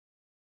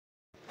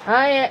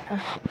Hi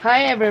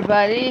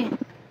everybody.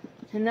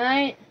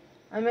 Tonight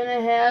I'm gonna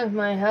have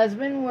my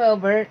husband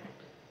Wilbert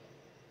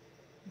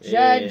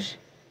judge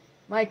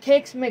my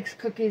Cakes Mix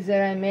cookies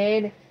that I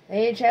made.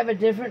 They each have a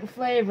different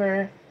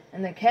flavor,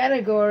 and the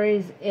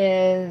categories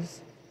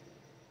is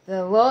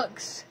the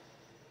looks,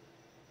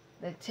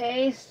 the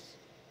taste,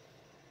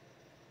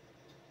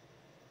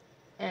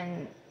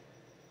 and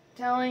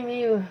telling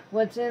me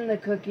what's in the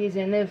cookies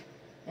and if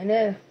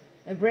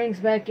it brings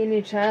back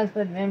any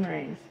childhood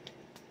memories.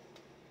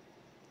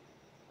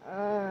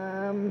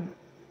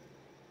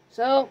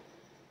 So,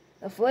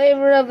 the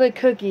flavor of the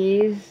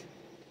cookies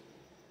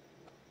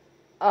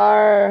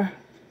are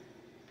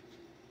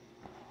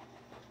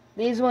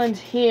these ones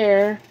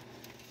here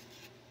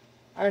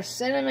are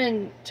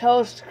Cinnamon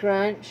Toast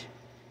Crunch,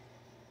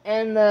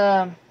 and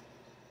the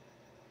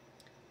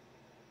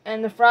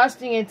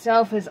frosting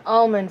itself is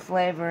almond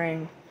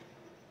flavoring.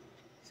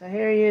 So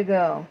here you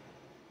go.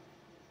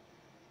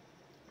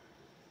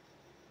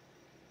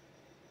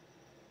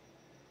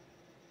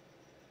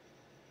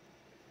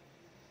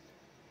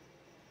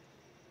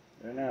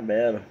 They're not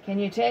bad. Can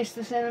you taste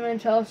the Cinnamon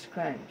Toast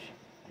Crunch?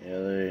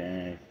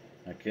 Yeah,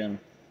 I can.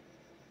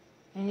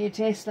 Can you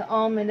taste the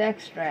almond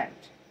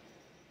extract?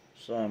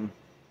 Some.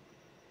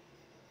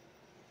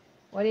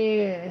 What do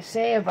you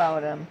say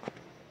about them?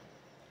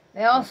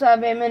 They also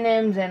have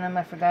M&Ms in them.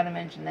 I forgot to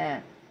mention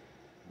that.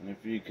 And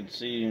if you could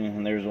see,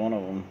 there's one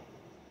of them.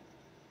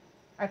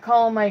 I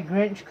call them my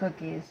Grinch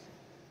cookies.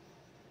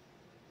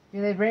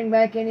 Do they bring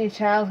back any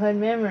childhood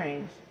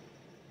memories?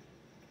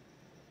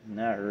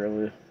 Not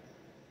really.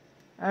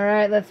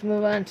 Alright, let's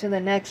move on to the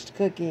next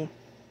cookie.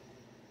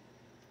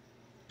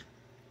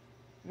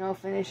 No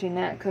finishing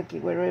that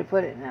cookie. Where do we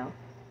put it now?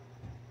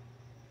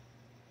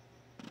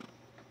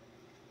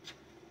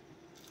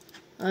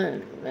 I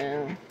don't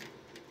know.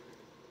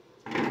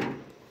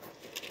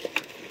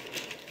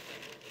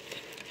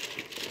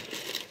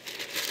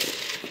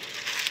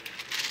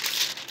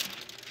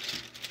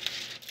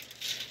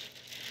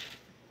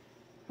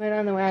 Put it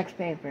on the wax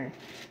paper.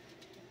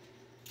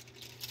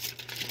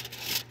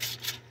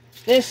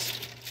 This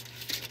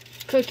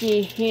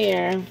cookie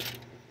here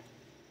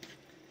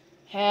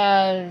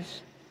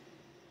has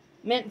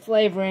mint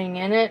flavoring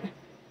in it,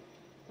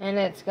 and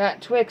it's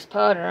got Twix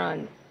powder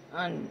on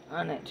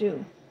it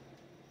too.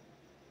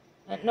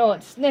 No,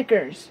 it's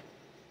Snickers.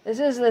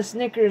 This is the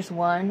Snickers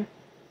one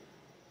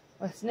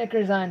with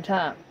Snickers on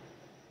top.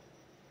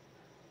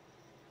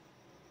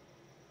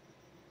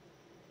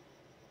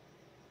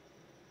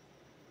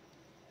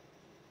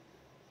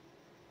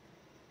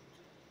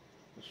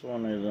 This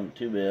one isn't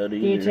too bad either. Do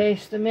you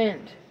taste the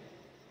mint?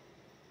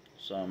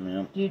 Some,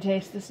 yeah. Do you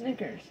taste the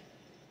Snickers?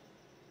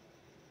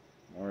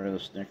 More of the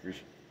Snickers.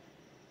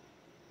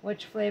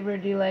 Which flavor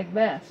do you like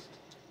best?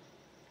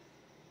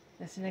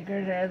 The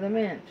Snickers or the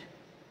mint?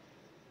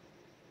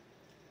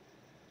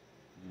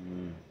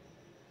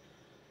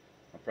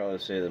 I'll probably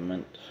say the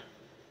mint.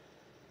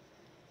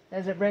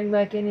 Does it bring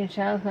back any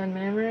childhood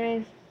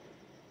memories?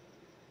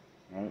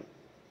 Nope.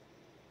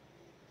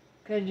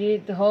 Could you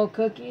eat the whole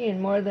cookie in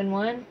more than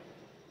one?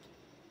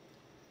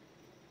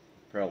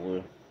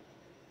 Probably.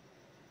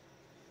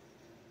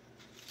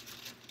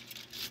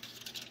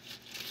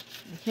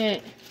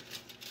 Okay.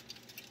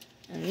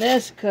 And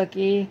this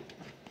cookie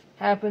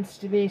happens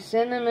to be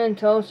Cinnamon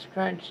Toast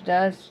Crunch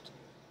dust.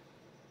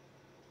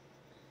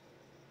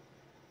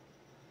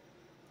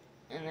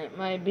 And it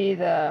might be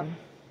the...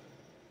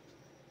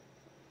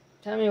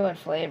 Tell me what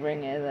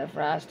flavoring the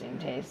frosting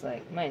tastes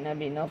like. Might not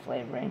be no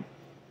flavoring.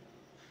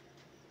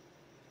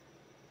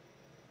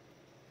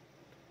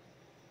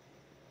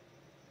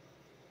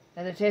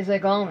 Does it taste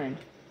like almond?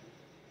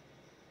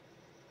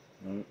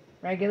 Nope.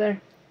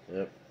 Regular?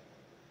 Yep.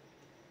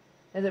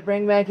 Does it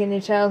bring back any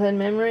childhood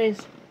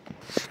memories?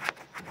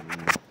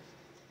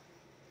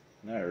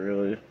 Not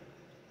really.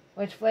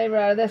 Which flavor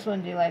out of this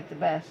one do you like the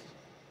best?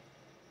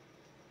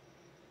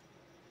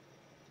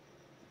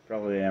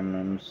 Probably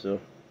M&Ms still.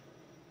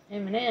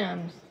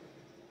 M&Ms?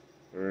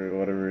 Or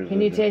whatever.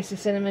 Can you taste the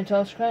Cinnamon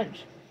Toast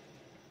Crunch?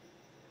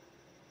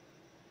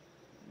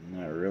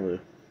 Not really.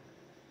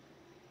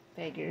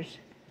 Figures.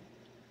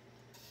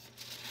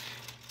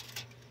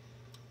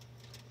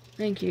 I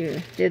think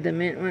you did the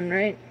mint one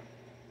right.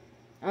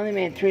 I only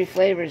made 3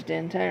 flavors,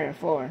 didn't I? Or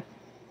 4.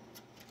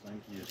 I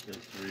think you said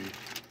 3.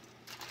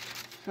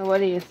 So what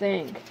do you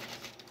think?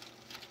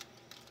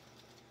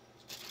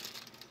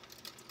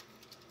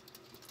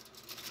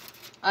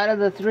 Out of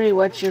the 3,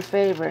 what's your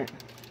favorite?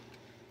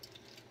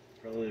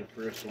 Probably the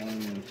first one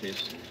and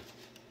taste it.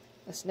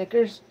 The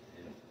Snickers?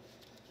 Yeah.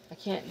 I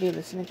can't do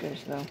the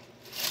Snickers though,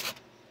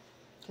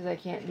 because I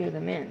can't do the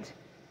mint.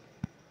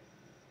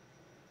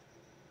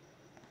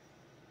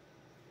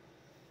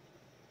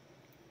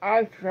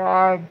 I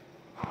tried.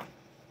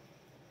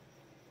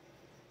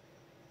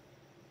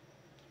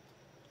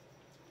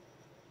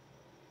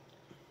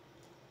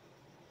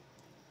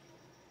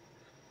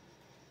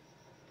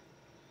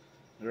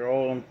 They're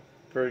all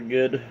pretty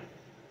good.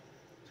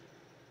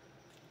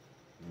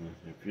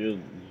 If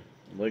you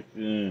like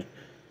the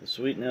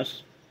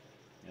sweetness,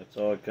 That's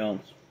all it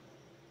counts.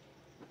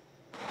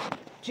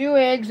 2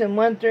 eggs and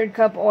 1/3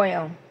 cup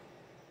oil.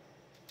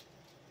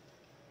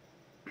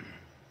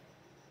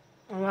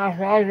 And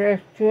I'll add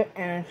this to it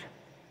and it's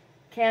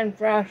canned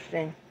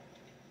frosting.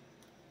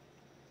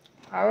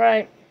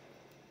 Alright.